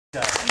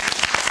I'll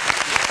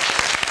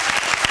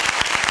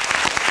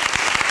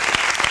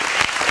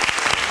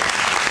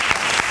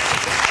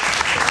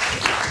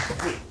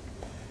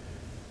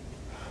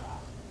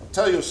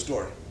tell you a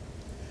story.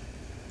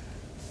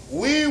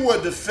 We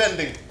were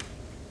defending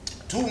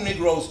two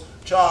Negroes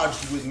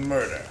charged with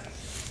murder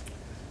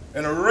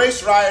in a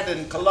race riot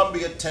in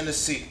Columbia,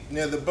 Tennessee,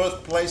 near the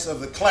birthplace of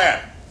the Klan.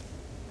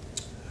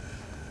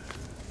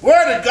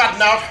 Word had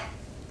gotten out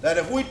that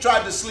if we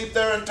tried to sleep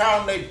there in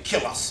town, they'd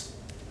kill us.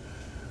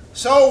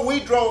 So we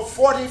drove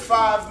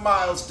 45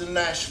 miles to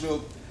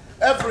Nashville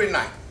every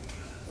night.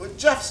 We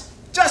just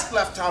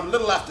left town a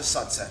little after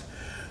sunset.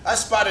 I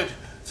spotted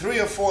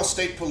 3 or 4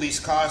 state police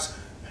cars.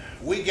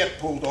 We get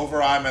pulled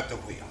over, I'm at the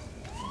wheel.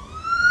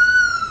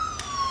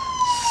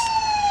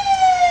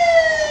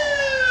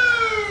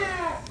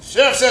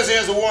 Sheriff says he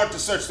has a warrant to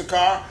search the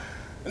car.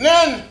 And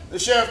then the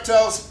sheriff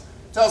tells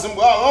him,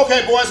 well,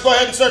 okay, boys, go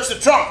ahead and search the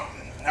trunk.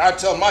 I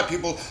tell my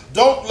people,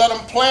 don't let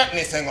them plant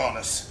anything on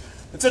us.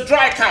 It's a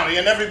dry county,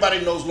 and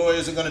everybody knows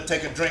lawyers are going to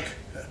take a drink.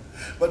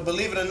 But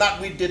believe it or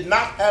not, we did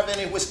not have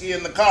any whiskey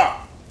in the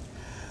car.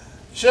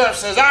 Sheriff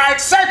says, all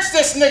right, search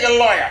this nigger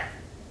lawyer.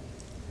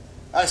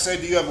 I say,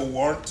 do you have a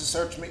warrant to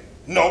search me?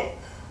 No.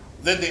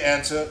 Then the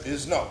answer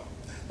is no.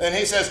 And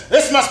he says,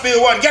 this must be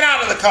the one. Get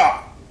out of the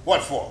car.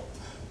 What for?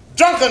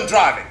 Drunken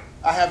driving.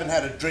 I haven't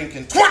had a drink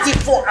in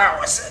 24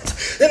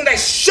 hours. Then they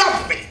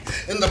shoved me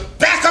in the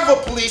back of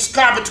a police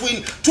car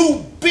between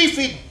 2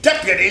 beefy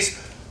deputies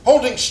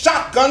holding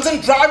shotguns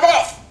and drive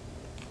off.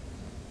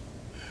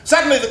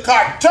 Suddenly the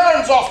car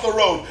turns off the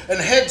road and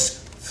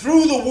heads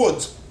through the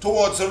woods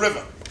towards the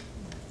river.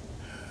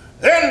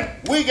 Then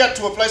we get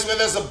to a place where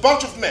there's a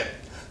bunch of men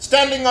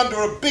standing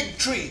under a big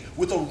tree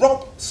with a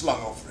rope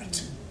slung over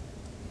it,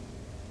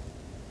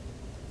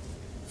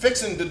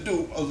 fixing to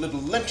do a little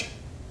lynching.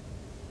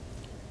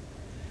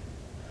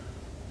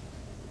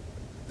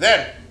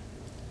 Then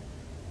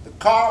the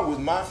car with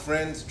my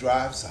friends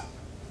drives up.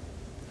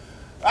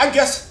 I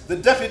guess the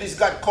deputies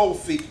got cold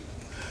feet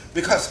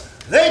because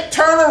they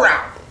turn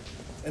around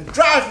and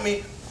drive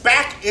me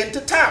back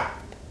into town.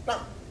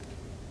 Now,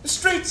 the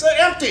streets are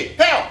empty.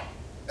 Hell,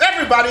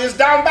 everybody is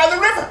down by the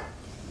river.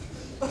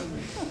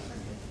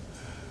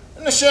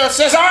 And the sheriff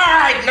says, all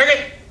right,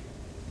 nigga.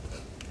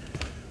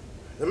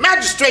 The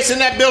magistrate's in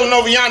that building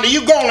over yonder.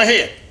 You go on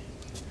ahead.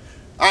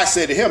 I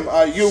say to him,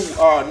 you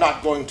are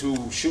not going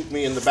to shoot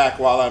me in the back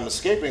while I'm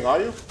escaping,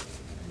 are you?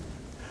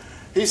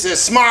 He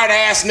says, smart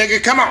ass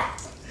nigga, come on.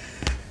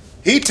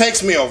 He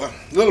takes me over.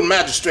 Little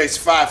magistrate's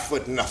 5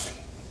 foot nothing.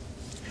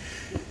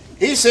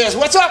 He says,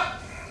 what's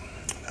up?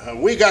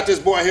 We got this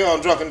boy here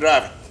on drunken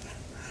driving.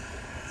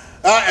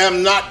 I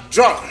am not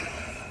drunk.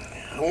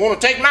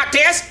 Want to take my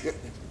test?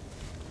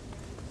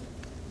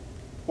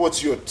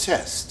 What's your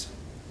test?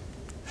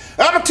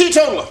 I'm a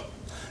teetotaler.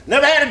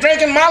 Never had a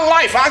drink in my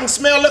life. I can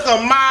smell liquor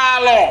a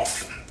mile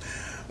off.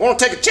 Want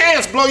to take a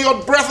chance, blow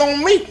your breath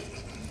on me?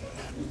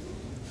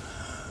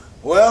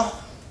 Well,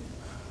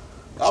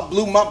 I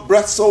blew my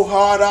breath so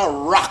hard I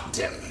rocked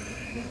him.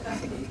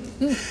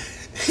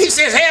 He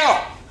says,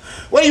 hell,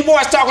 what are you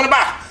boys talking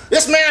about?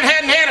 This man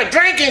hadn't had a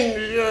drink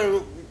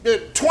in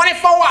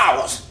 24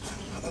 hours.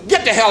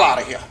 Get the hell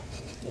out of here.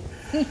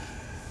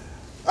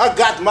 I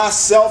got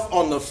myself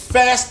on the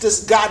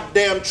fastest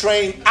goddamn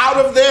train out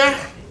of there,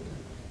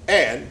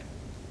 and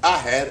I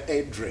had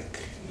a drink.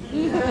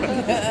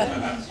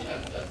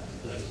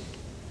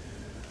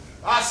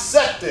 I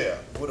sat there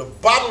with a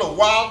bottle of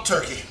wild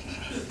turkey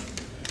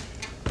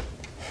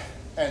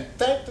and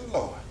thanked the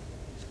Lord.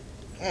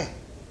 And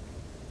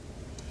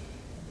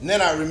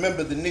then I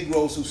remembered the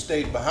Negroes who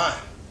stayed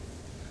behind,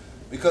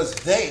 because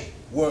they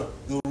were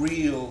the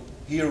real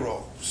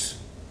heroes.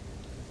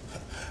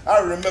 I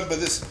remember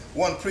this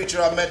one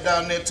preacher I met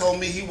down there told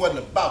me he wasn't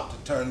about to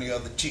turn the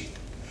other cheek.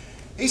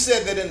 He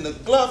said that in the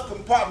glove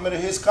compartment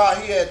of his car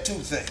he had 2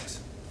 things,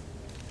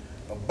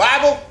 a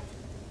Bible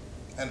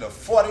and a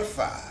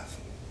 .45.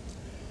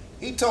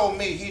 He told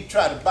me he'd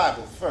try the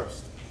Bible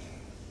first.